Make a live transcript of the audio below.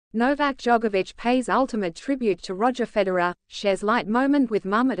Novak Djokovic pays ultimate tribute to Roger Federer, shares light moment with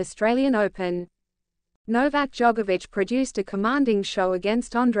mum at Australian Open. Novak Djokovic produced a commanding show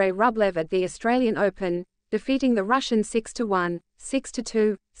against Andrei Rublev at the Australian Open, defeating the Russian 6-1,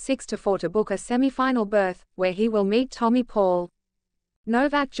 6-2, 6-4 to book a semi-final berth, where he will meet Tommy Paul.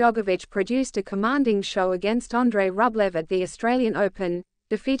 Novak Djokovic produced a commanding show against Andrei Rublev at the Australian Open,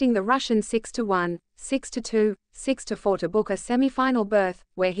 defeating the Russian 6-1, 6-2, 6-4 to book a semi-final berth,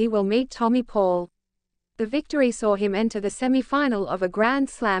 where he will meet Tommy Paul. The victory saw him enter the semi-final of a Grand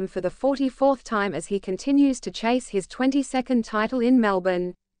Slam for the 44th time as he continues to chase his 22nd title in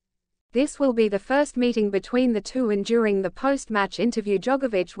Melbourne. This will be the first meeting between the two, and during the post-match interview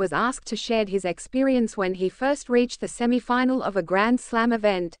Djokovic was asked to share his experience when he first reached the semi-final of a Grand Slam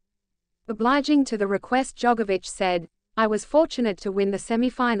event. Obliging to the request, Djokovic said, "I was fortunate to win the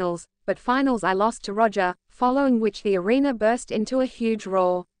semi-finals, but finals I lost to Roger," following which the arena burst into a huge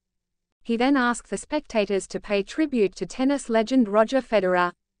roar. He then asked the spectators to pay tribute to tennis legend Roger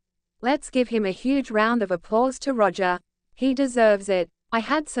Federer. "Let's give him a huge round of applause to Roger. He deserves it. I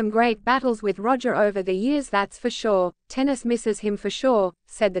had some great battles with Roger over the years, that's for sure. Tennis misses him for sure,"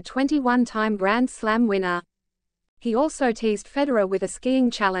 said the 21-time Grand Slam winner. He also teased Federer with a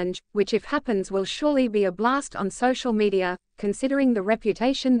skiing challenge, which if happens will surely be a blast on social media, considering the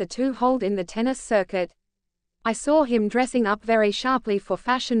reputation the two hold in the tennis circuit. "I saw him dressing up very sharply for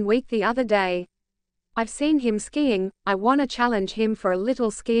Fashion Week the other day. I've seen him skiing. I wanna challenge him for a little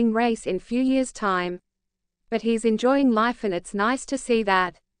skiing race in few years' time. But he's enjoying life and it's nice to see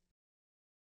that."